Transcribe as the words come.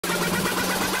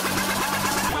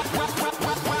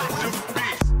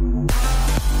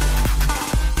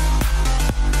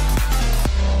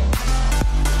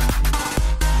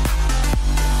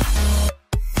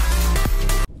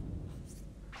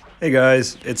Hey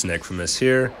guys, it's Nickfamous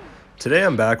here. Today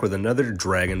I'm back with another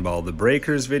Dragon Ball The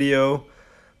Breakers video,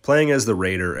 playing as the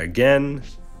Raider again,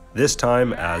 this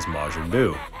time as Majin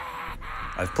Buu.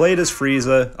 I've played as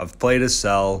Frieza, I've played as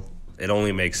Cell, it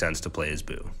only makes sense to play as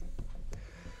Buu.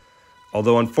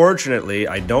 Although unfortunately,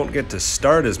 I don't get to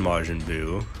start as Majin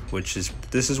Buu,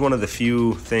 this is one of the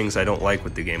few things I don't like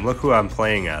with the game. Look who I'm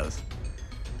playing as.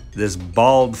 This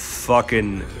bald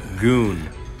fucking goon.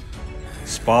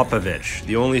 Spopovich.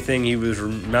 The only thing he was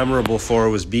memorable for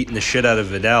was beating the shit out of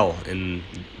Videl in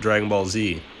Dragon Ball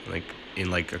Z,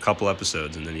 in a couple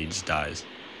episodes, and then he just dies.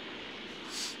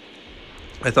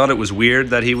 I thought it was weird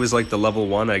that he was like the level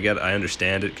 1. I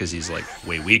understand it because he's like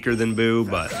way weaker than Buu,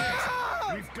 but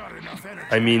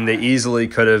I mean they easily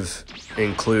could have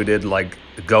included like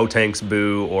Gotenks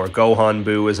Buu or Gohan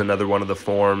Buu as another one of the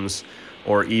forms,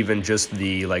 or even just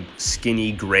the like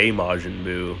skinny gray Majin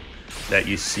Buu that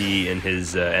you see in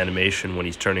his animation when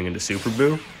he's turning into Super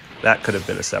Buu. That could have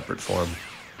been a separate form.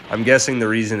 I'm guessing the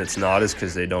reason it's not is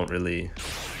because they don't really,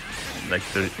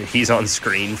 he's on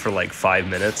screen for like 5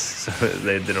 minutes, so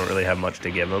they don't really have much to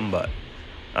give him, but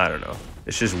I don't know.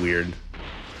 It's just weird.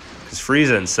 Because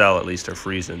Frieza and Cell at least are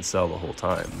Frieza and Cell the whole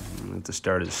time. At the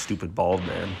start is stupid bald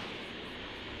man.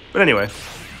 But anyway.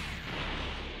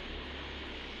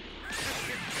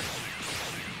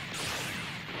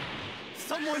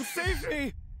 Someone save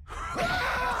me!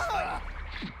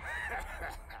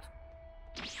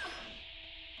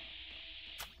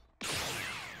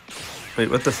 Wait,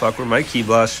 what the fuck? Were my key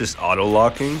blasts just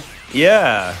auto-locking?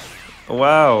 Yeah!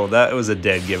 Wow, that was a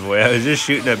dead giveaway. I was just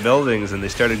shooting at buildings and they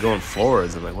started going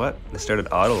forwards. I'm like, what? They started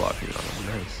auto-locking on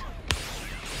them. Nice.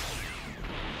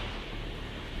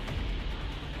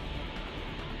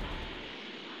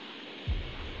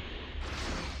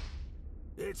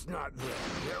 It's not them.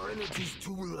 Their energy's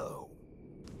too low.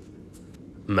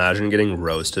 Imagine getting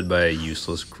roasted by a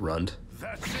useless grunt.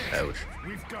 That's it. Ouch.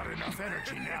 We've got enough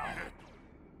energy now.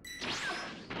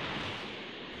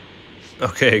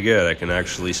 Okay, good. I can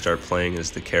actually start playing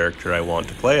as the character I want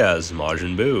to play as,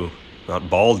 Majin Buu, not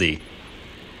Baldy.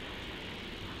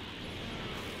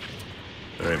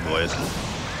 Alright, boys.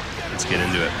 Let's get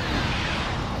into it.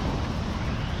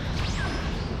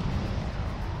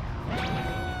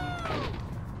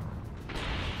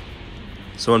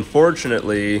 So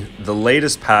unfortunately, the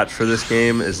latest patch for this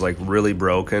game is like really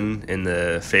broken in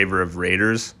the favor of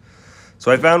Raiders.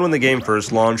 So I found when the game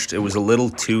first launched, it was a little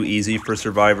too easy for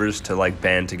survivors to like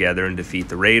band together and defeat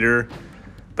the Raider.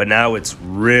 But now it's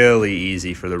really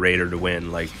easy for the Raider to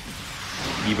win. Like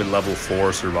even level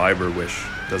 4 survivor wish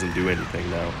doesn't do anything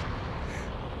now.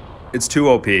 It's too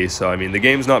OP, so I mean the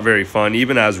game's not very fun.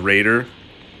 Even as Raider,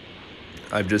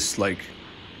 I've just like,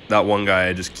 that one guy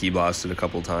I just key blasted a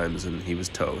couple times and he was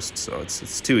toast. So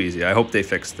it's too easy. I hope they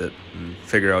fixed it and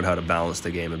figure out how to balance the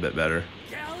game a bit better.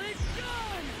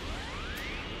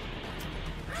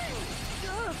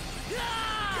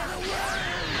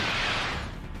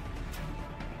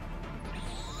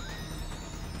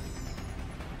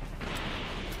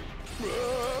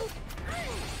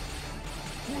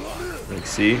 Like,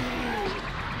 see?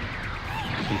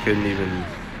 He couldn't even...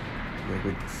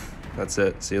 That's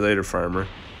it. See you later, farmer.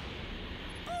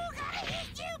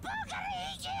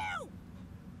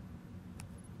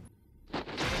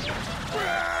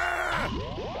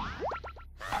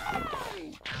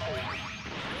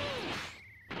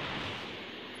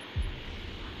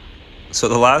 So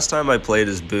the last time I played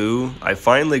as Buu, I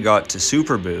finally got to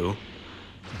Super Buu,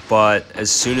 but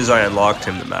as soon as I unlocked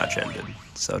him, the match ended.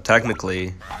 So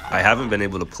technically, I haven't been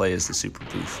able to play as the Super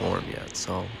Buu form yet,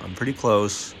 so I'm pretty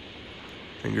close.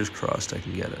 Fingers crossed I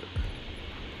can get it.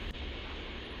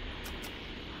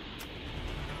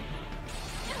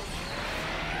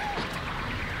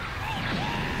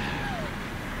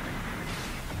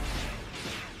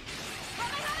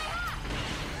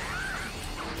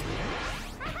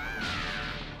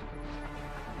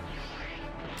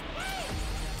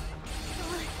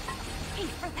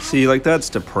 See, like, that's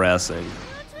depressing.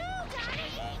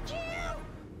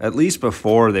 At least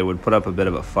before they would put up a bit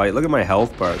of a fight. Look at my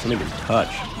health bar, it's not even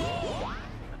touched.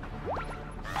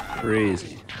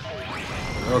 Crazy.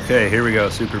 Okay, here we go,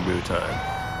 Super Buu time.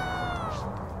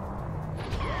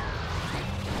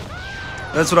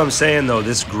 That's what I'm saying though,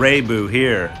 this gray Buu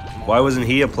here. Why wasn't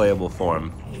he a playable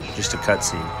form? Just a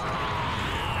cutscene.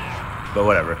 But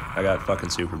whatever, I got fucking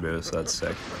Super Buu, so that's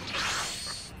sick.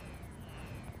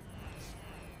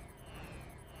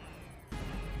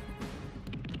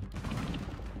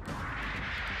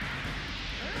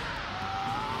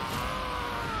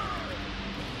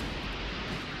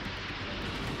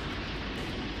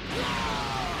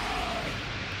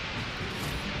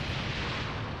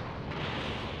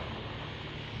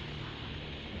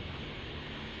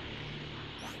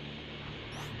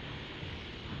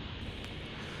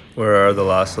 Where are the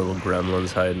last little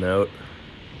gremlins hiding out?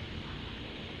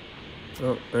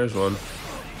 Oh, there's one.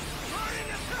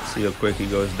 See how quick he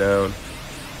goes down.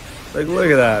 Like,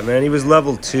 look at that, man. He was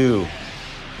level 2.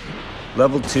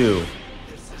 Level 2.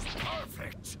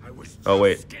 Oh,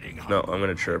 wait. No, I'm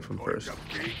gonna chirp him first.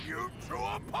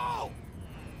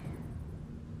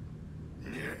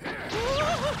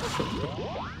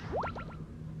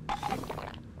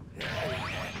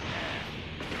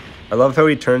 I love how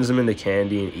he turns them into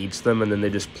candy and eats them, and then they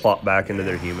just plop back into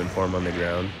their human form on the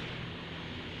ground.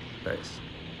 Nice.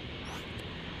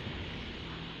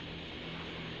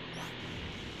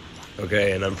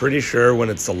 Okay, and I'm pretty sure when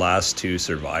it's the last 2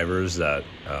 survivors that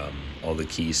all the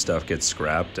key stuff gets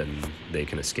scrapped and they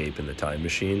can escape in the time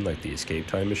machine, like the escape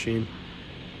time machine.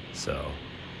 So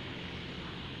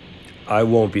I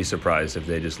won't be surprised if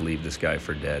they just leave this guy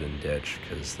for dead and ditch,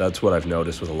 because that's what I've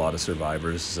noticed with a lot of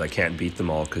survivors, is I can't beat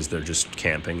them all because they're just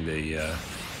camping the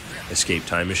escape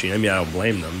time machine. I mean, I don't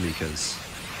blame them because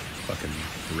fucking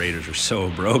the Raiders are so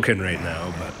broken right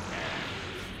now, but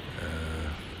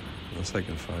unless I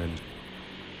can find...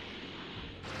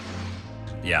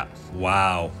 Yeah,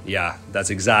 wow, yeah,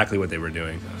 that's exactly what they were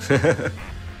doing.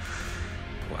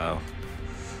 Wow.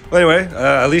 Well, anyway,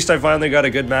 at least I finally got a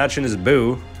good match in his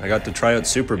Buu. I got to try out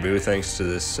Super Buu thanks to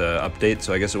this update,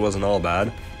 so I guess it wasn't all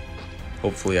bad.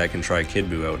 Hopefully I can try Kid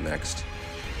Buu out next.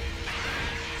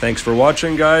 Thanks for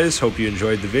watching, guys. Hope you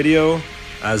enjoyed the video.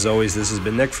 As always, this has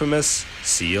been Nickfamous.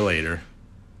 See you later.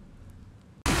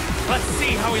 Let's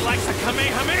see how he likes a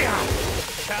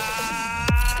Kamehameha!